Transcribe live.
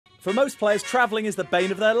For most players, travelling is the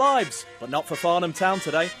bane of their lives, but not for Farnham Town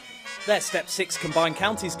today. Their Step 6 Combined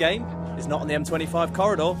Counties game is not on the M25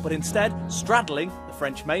 corridor, but instead straddling the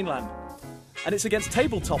French mainland. And it's against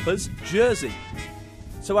table toppers, Jersey.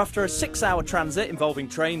 So after a 6-hour transit involving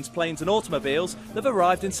trains, planes and automobiles, they've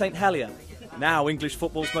arrived in St Helier, now English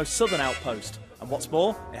football's most southern outpost. And what's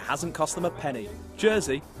more, it hasn't cost them a penny.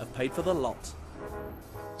 Jersey have paid for the lot.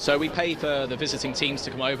 So we pay for the visiting teams to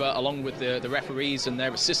come over along with the referees and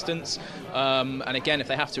their assistants, and again if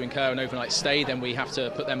they have to incur an overnight stay then we have to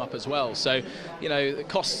put them up as well. So the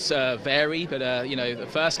costs vary, but the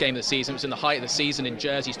first game of the season was in the height of the season in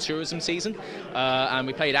Jersey's tourism season, and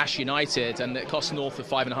we played Ash United and it cost north of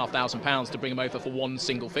 £5,500 to bring them over for one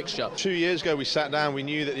single fixture. 2 years ago we sat down, we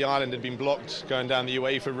knew that the island had been blocked going down the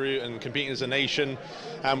UEFA route and competing as a nation,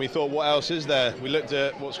 and we thought what else is there? We looked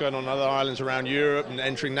at what's going on in other islands around Europe and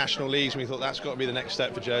entering national leagues, and we thought that's got to be the next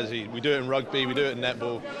step for Jersey. We do it in rugby, we do it in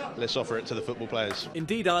netball, let's offer it to the football players.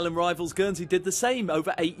 Indeed, island rivals Guernsey did the same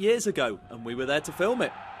over 8 years ago, and we were there to film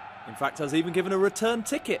it. In fact, I was even given a return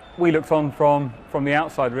ticket. We looked on from the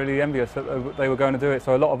outside, really envious that they were going to do it.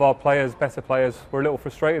 So a lot of our players, better players, were a little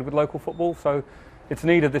frustrated with local football. So it's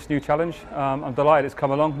needed this new challenge. I'm delighted it's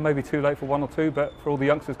come along. Maybe too late for one or two, but for all the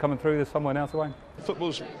youngsters coming through, there's somewhere now to aim.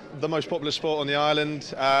 Football's the most popular sport on the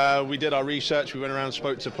island. We did our research, we went around and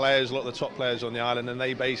spoke to players, a lot of the top players on the island, and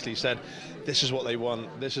they basically said this is what they want,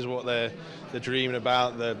 this is what they're dreaming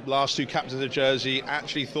about. The last two captains of Jersey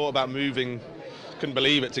actually thought about moving, couldn't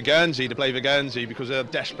believe it, to Guernsey to play for Guernsey because they're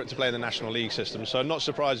desperate to play in the National League system. So not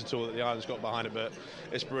surprised at all that the island's got behind it, but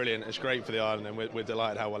it's brilliant, it's great for the island, and we're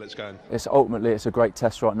delighted how well it's going. Ultimately it's a great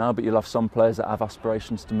test right now, but you'll have some players that have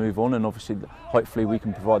aspirations to move on, and obviously hopefully we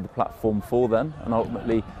can provide the platform for them, and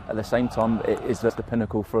ultimately at the same time it is the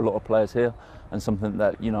pinnacle for a lot of players here and something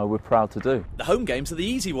that we're proud to do. The home games are the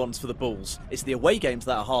easy ones for the Bulls. It's the away games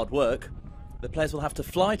that are hard work. The players will have to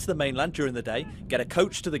fly to the mainland during the day, get a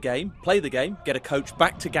coach to the game, play the game, get a coach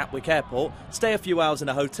back to Gatwick Airport, stay a few hours in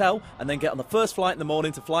a hotel, and then get on the first flight in the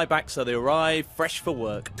morning to fly back so they arrive fresh for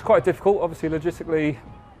work. It's quite difficult, obviously, logistically,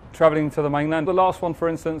 travelling to the mainland. The last one, for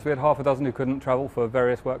instance, we had half a dozen who couldn't travel for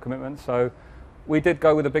various work commitments. So we did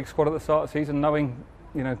go with a big squad at the start of the season, knowing,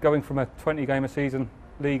 going from a 20-game a season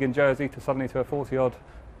league in Jersey to suddenly to a 40-odd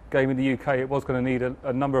game in the UK, it was going to need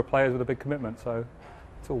a number of players with a big commitment. So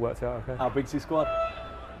it's all worked out okay. How big's your squad?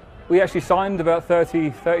 We actually signed about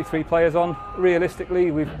 33 players on.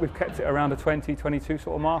 Realistically, we've kept it around a 20, 22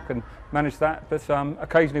 sort of mark and managed that. But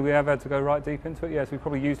occasionally we have had to go right deep into it. Yes, we've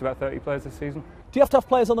probably used about 30 players this season. Do you have to have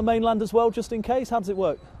players on the mainland as well, just in case? How does it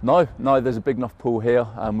work? No, there's a big enough pool here,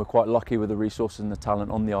 and we're quite lucky with the resources and the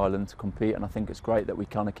talent on the island to compete, and I think it's great that we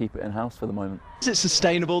kind of keep it in-house for the moment. Is it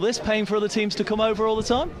sustainable, this, paying for other teams to come over all the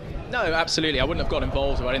time? No, absolutely. I wouldn't have got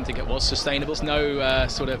involved if I didn't think it was sustainable. There's no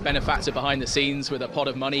sort of benefactor behind the scenes with a pot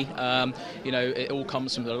of money. It all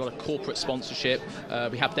comes from a lot of corporate sponsorship.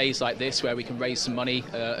 We have days like this where we can raise some money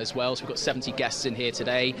as well. So we've got 70 guests in here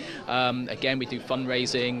today. Again, we do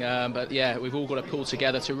fundraising, but yeah, we've all got to pull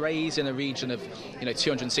together to raise in a region of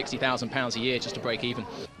 £260,000 a year just to break even.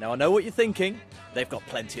 Now I know what you're thinking. They've got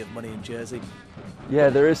plenty of money in Jersey. Yeah,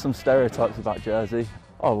 there is some stereotypes about Jersey.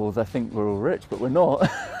 Oh, well, they think we're all rich, but we're not.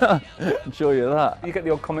 I'm sure you're that. You get the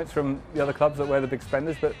odd comments from the other clubs that we're the big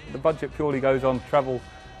spenders, but the budget purely goes on travel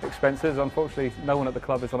expenses. Unfortunately, no one at the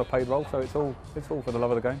club is on a paid role, so it's all for the love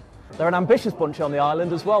of the game. They're an ambitious bunch on the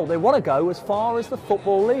island as well. They want to go as far as the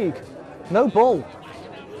Football League. No bull.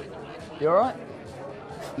 You all right?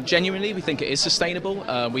 Genuinely, we think it is sustainable.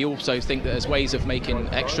 We also think that there's ways of making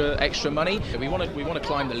extra money. We want to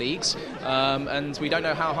climb the leagues, and we don't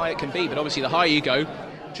know how high it can be. But obviously, the higher you go,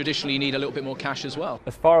 traditionally you need a little bit more cash as well.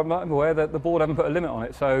 As far as I'm aware, the board haven't put a limit on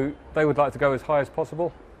it, so they would like to go as high as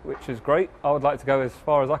possible, which is great. I would like to go as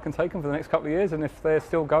far as I can take them for the next couple of years, and if they're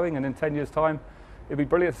still going, and in 10 years' time, it'd be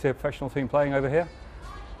brilliant to see a professional team playing over here.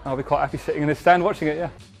 I'll be quite happy sitting in this stand watching it, yeah.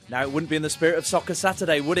 Now, it wouldn't be in the spirit of Soccer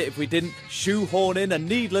Saturday, would it, if we didn't shoehorn in a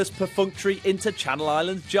needless, perfunctory inter-Channel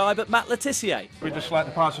Islands jibe at Matt Le Tissier? We'd just like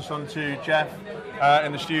to pass this on to Jeff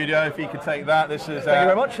in the studio, if he could take that. This is, thank you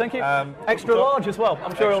very much, thank you. Extra large as well,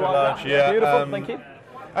 I'm sure he'll like that. Yeah. Beautiful, thank you.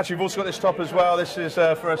 Actually, we've also got this top as well. This is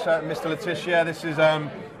for us, Mr. Le Tissier. This is, I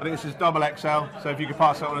think this is double XL, so if you could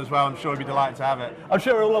pass that on as well, I'm sure he'd be delighted to have it. I'm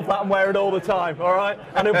sure he'll love that and wear it all the time, all right?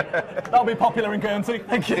 And that'll be popular in Guernsey,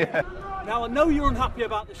 thank you. Yeah. Now, I know you're unhappy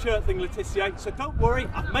about the shirt thing, Le Tissier, so don't worry,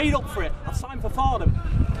 I've made up for it. I've signed for Farnham.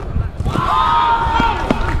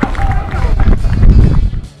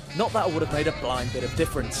 Not that I would have made a blind bit of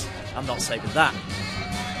difference. I'm not saving that.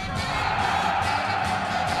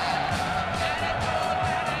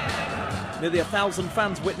 Nearly 1,000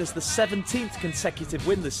 fans witnessed the 17th consecutive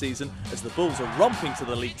win this season as the Bulls are romping to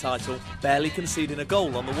the league title, barely conceding a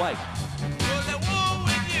goal on the way.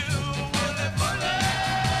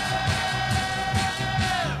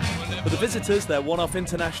 For the visitors, their one-off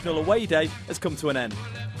international away day has come to an end.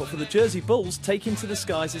 But for the Jersey Bulls, taking to the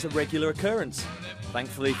skies is a regular occurrence.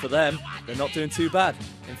 Thankfully for them, they're not doing too bad.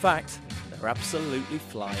 In fact, they're absolutely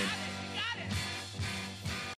flying.